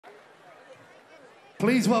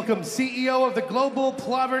Please welcome CEO of the Global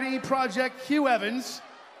Poverty Project, Hugh Evans,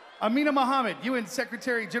 Amina Mohammed, UN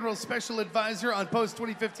Secretary General Special Advisor on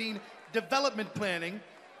Post-2015 Development Planning,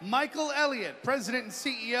 Michael Elliot, President and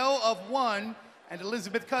CEO of ONE, and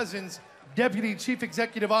Elizabeth Cousens, Deputy Chief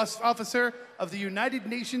Executive Officer of the United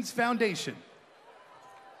Nations Foundation.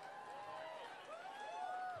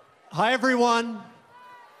 Hi, everyone.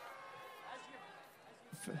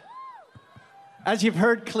 As you've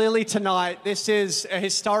heard clearly tonight, this is a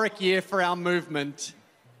historic year for our movement.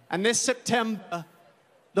 And this September,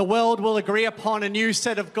 the world will agree upon a new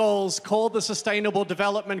set of goals called the Sustainable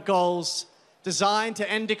Development Goals, designed to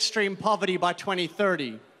end extreme poverty by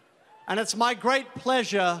 2030. And it's my great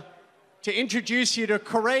pleasure to introduce you to a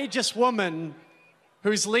courageous woman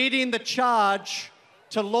who's leading the charge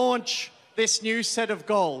to launch this new set of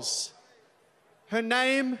goals. Her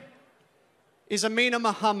name is Amina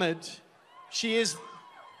Mohammed. She is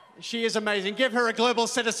amazing. Give her a global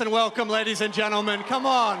citizen welcome, ladies and gentlemen. Come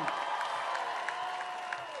on.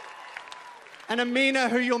 And Amina,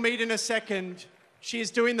 who you'll meet in a second, she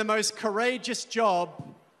is doing the most courageous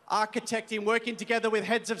job architecting, working together with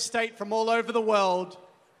heads of state from all over the world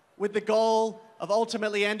with the goal of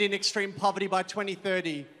ultimately ending extreme poverty by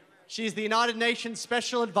 2030. She is the United Nations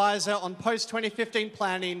Special Advisor on Post-2015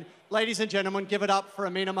 Planning. Ladies and gentlemen, give it up for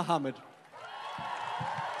Amina Mohammed.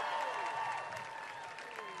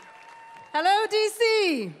 Hello,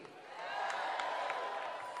 DC.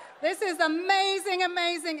 This is amazing,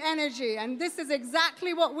 amazing energy, and this is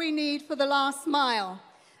exactly what we need for the last mile.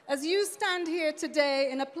 As you stand here today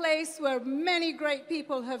in a place where many great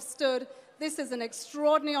people have stood, this is an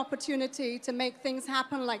extraordinary opportunity to make things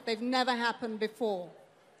happen like they've never happened before.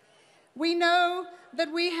 We know that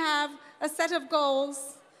we have a set of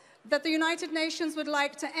goals that the United Nations would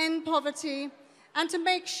like to end poverty and to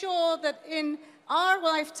make sure that in our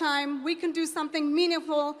lifetime we can do something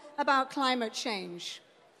meaningful about climate change.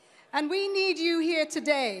 And we need you here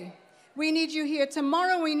today. We need you here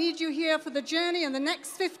tomorrow. We need you here for the journey in the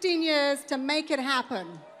next 15 years to make it happen.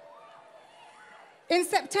 In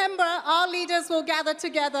September, our leaders will gather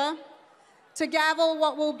together to gavel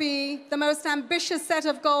what will be the most ambitious set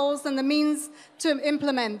of goals and the means to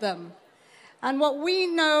implement them. And what we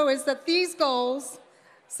know is that these goals,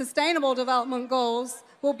 Sustainable Development Goals,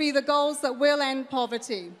 will be the goals that will end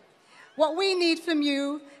poverty. What we need from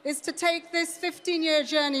you is to take this 15-year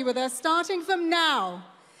journey with us, starting from now,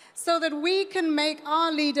 so that we can make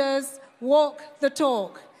our leaders walk the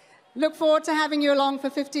talk. Look forward to having you along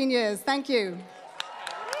for 15 years. Thank you.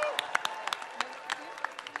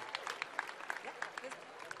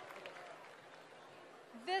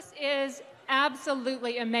 This is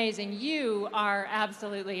absolutely amazing. You are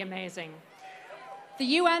absolutely amazing. The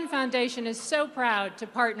UN Foundation is so proud to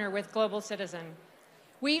partner with Global Citizen.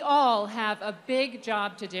 We all have a big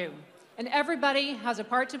job to do, and everybody has a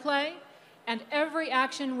part to play, and every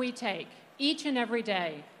action we take, each and every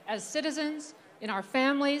day, as citizens, in our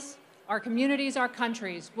families, our communities, our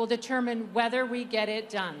countries, will determine whether we get it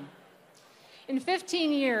done. In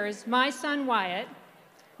 15 years, my son Wyatt,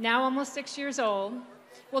 now almost 6 years old,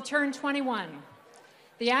 will turn 21.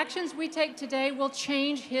 The actions we take today will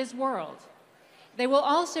change his world. They will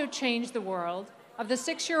also change the world of the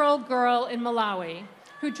 6-year-old girl in Malawi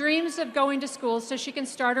who dreams of going to school so she can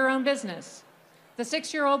start her own business. The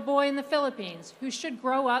 6-year-old boy in the Philippines who should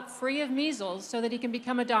grow up free of measles so that he can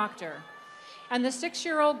become a doctor. And the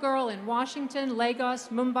 6-year-old girl in Washington, Lagos,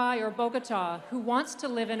 Mumbai, or Bogota who wants to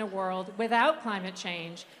live in a world without climate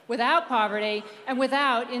change, without poverty, and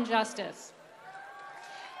without injustice.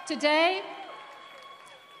 Today,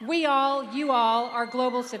 you all are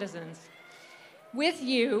global citizens. With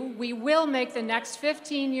you, we will make the next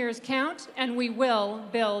 15 years count, and we will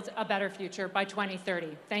build a better future by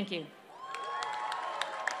 2030. Thank you.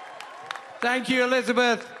 Thank you,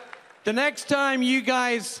 Elizabeth. The next time you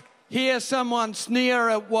guys hear someone sneer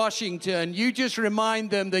at Washington, you just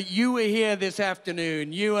remind them that you were here this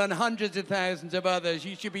afternoon, you and hundreds of thousands of others.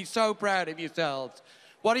 You should be so proud of yourselves.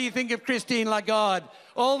 What do you think of Christine Lagarde?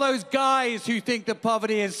 All those guys who think that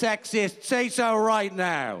poverty is sexist, say so right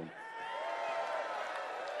now.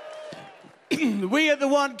 We at the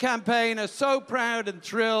ONE campaign are so proud and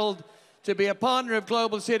thrilled to be a partner of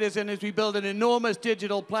Global Citizen as we build an enormous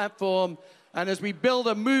digital platform and as we build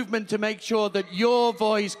a movement to make sure that your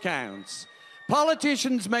voice counts.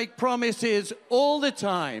 Politicians make promises all the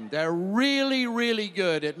time. They're really, really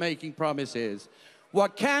good at making promises.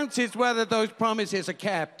 What counts is whether those promises are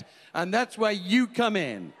kept, and that's where you come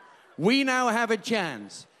in. We now have a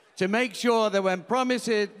chance to make sure that when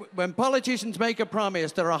politicians make a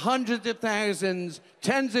promise, there are hundreds of thousands,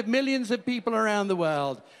 tens of millions of people around the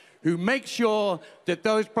world who make sure that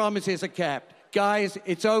those promises are kept. Guys,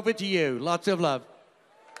 it's over to you. Lots of love.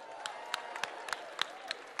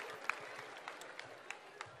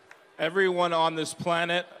 Everyone on this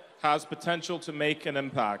planet has potential to make an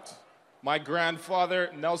impact. My grandfather,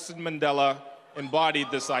 Nelson Mandela, embodied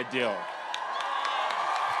this ideal.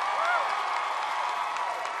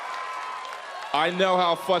 I know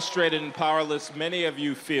how frustrated and powerless many of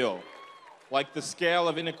you feel, like the scale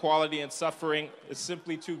of inequality and suffering is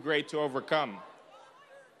simply too great to overcome.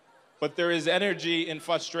 But there is energy in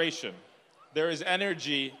frustration. There is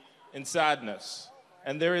energy in sadness.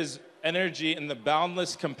 And there is energy in the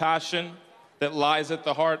boundless compassion that lies at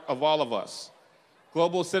the heart of all of us.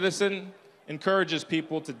 Global Citizen encourages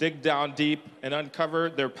people to dig down deep and uncover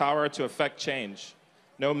their power to affect change,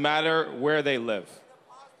 no matter where they live.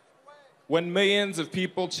 When millions of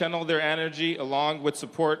people channel their energy along with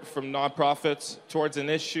support from nonprofits towards an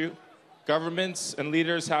issue, governments and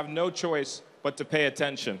leaders have no choice but to pay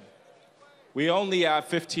attention. We only have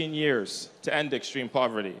 15 years to end extreme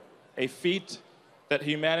poverty, a feat that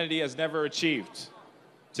humanity has never achieved.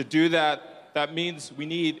 To do that, that means we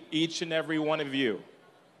need each and every one of you.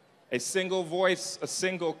 A single voice, a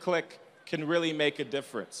single click can really make a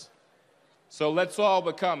difference. So let's all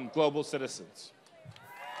become global citizens.